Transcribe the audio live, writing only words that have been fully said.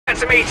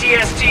Some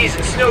ATSTs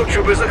and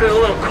snowtroopers looking a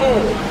little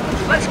cold.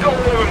 Let's go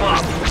warm them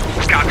up.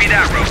 Copy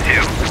that, Rogue 2.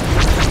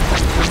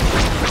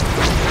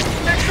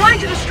 They're trying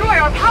to destroy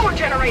our power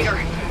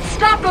generator.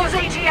 Stop those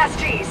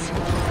ATSTs.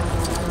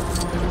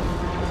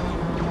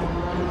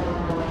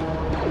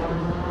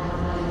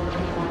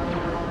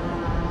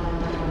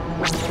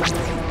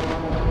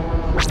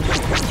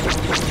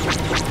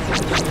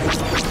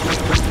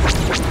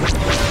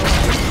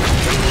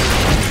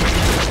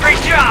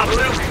 Great job,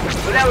 Luke.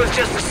 But that was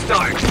just the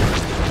start.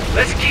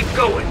 Let's keep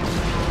going.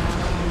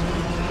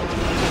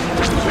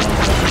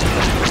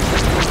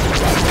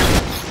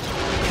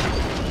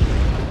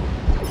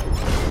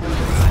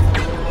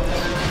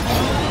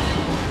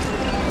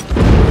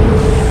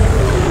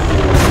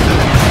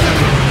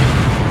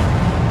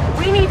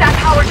 We need that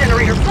power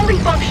generator fully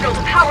functional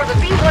to power the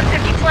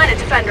V-150 Planet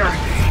Defender.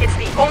 It's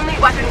the only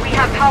weapon we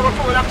have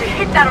powerful enough to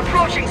hit that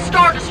approaching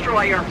Star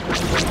Destroyer.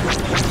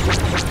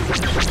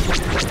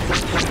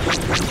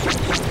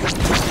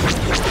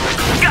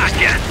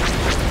 Gotcha!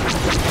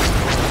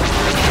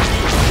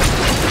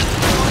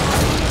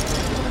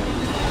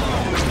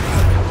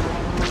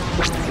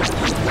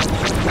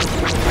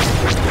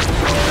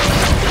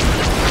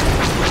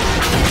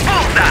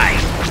 Bullseye!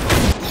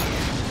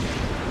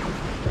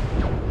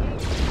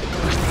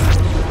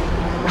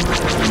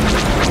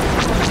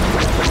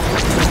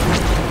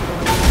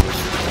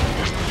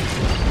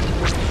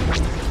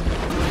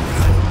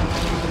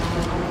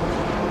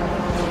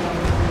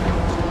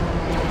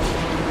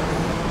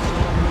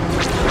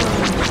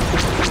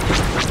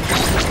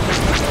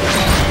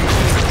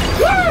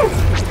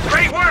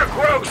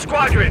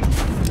 Squadron!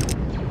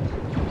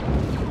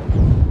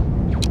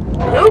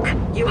 Luke,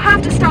 you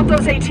have to stop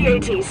those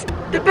AT-ATs.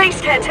 The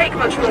base can't take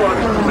much more.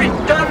 We're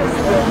done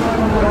for.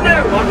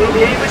 No one will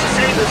be able to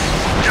save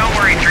us. Don't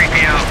worry,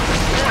 3PO.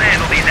 We'll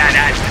handle these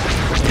AT-ATs.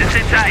 Just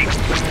sit tight.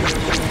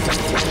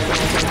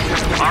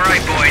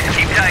 Alright, boys,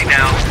 keep tight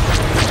now.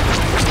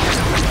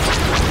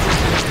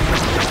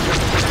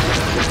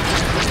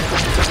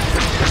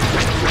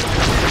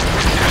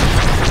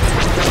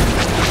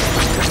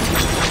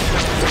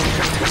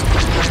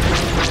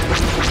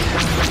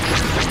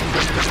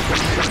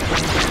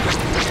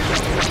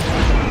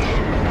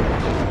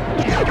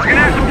 We're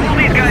gonna have to pull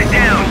these guys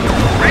down.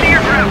 Ready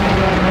your group.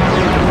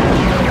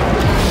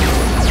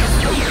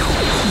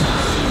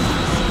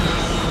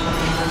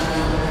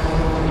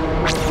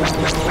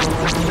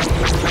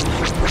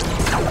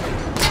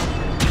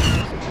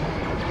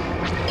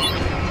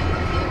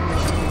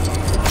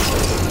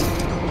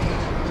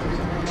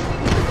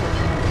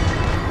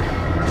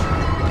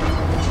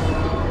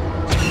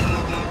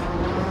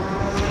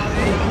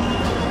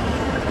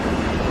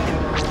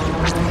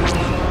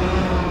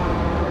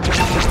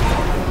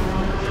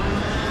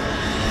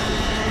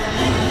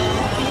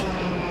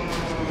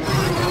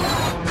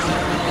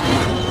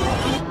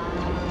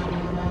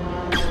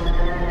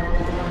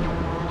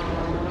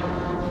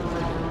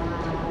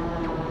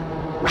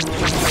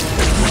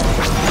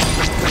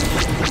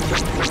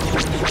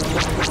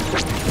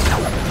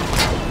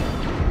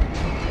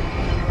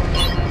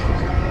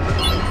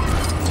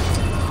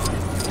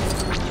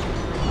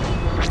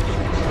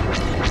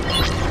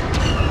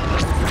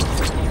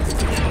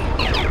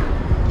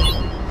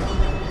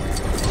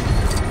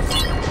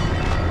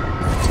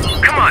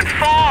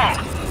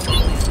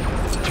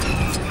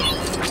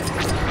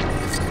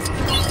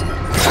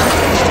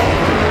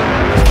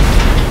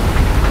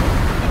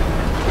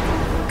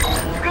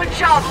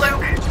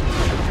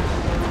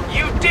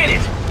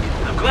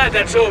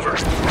 That's over.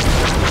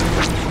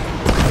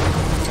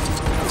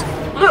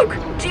 Luke,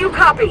 do you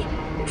copy?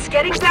 It's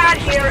getting bad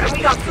here, and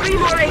we got 3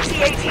 more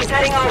AT-ATs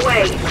heading our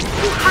way.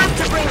 You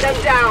have to bring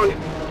them down.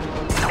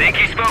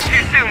 Think you spoke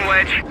too soon,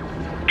 Wedge.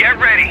 Get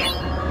ready.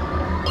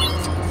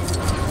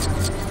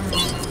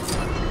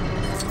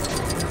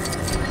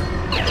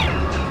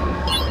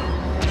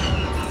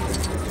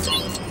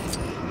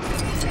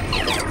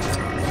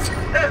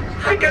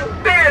 I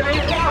can barely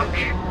walk.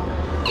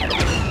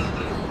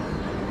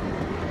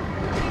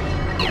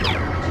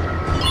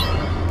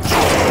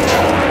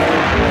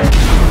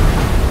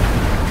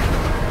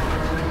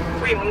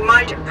 We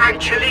might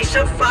actually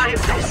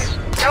survive this.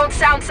 Don't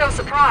sound so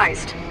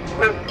surprised.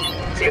 Well,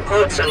 the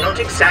odds are not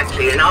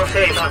exactly in our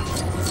favor.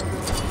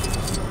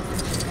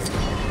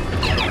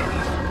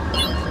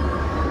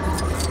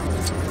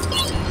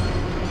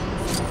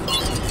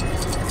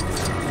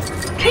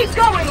 Keep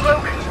going,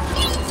 Luke!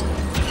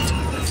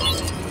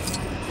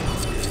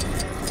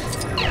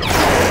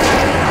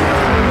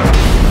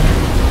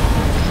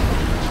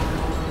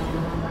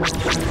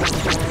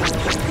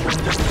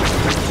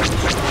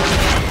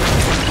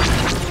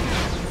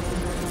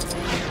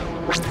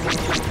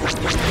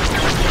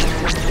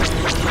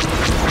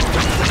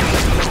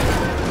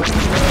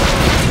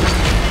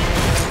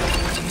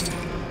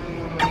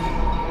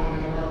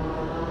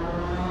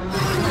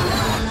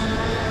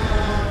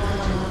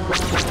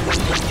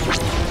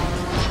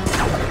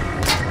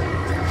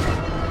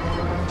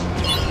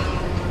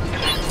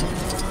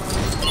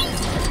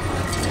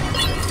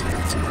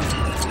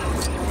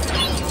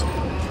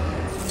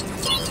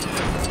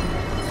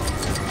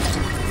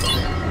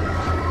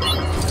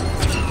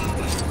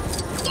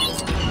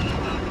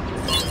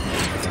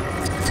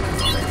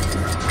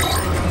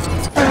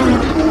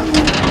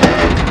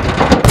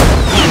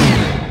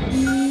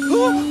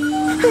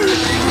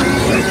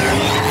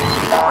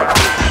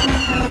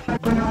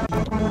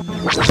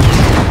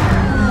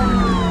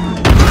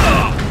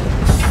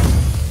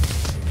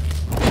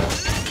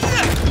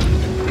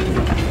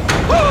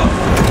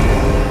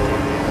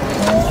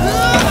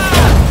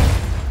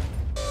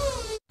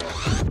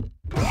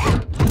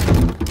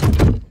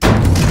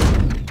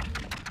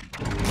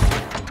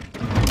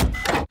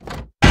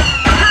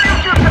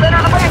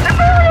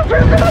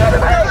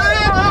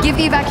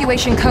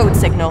 evacuation code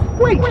signal.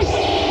 Wait,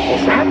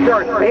 is that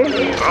Darth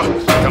Vader?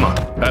 Oh, come on,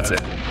 that's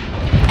it.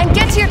 And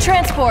get to your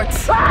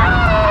transports!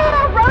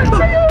 Ah, run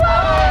for your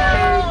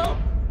life!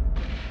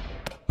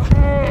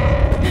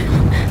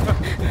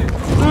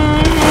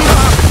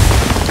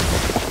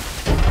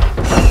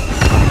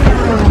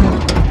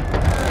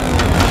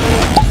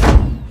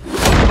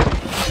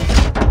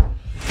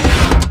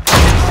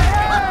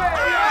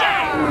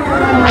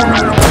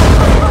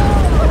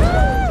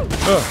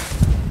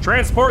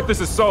 Transport,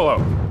 this is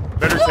Solo.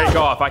 Better take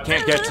off, I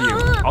can't get to you.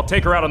 I'll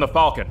take her out on the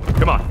Falcon.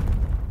 Come on.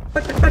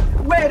 But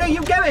where are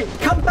you going?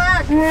 Come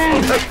back!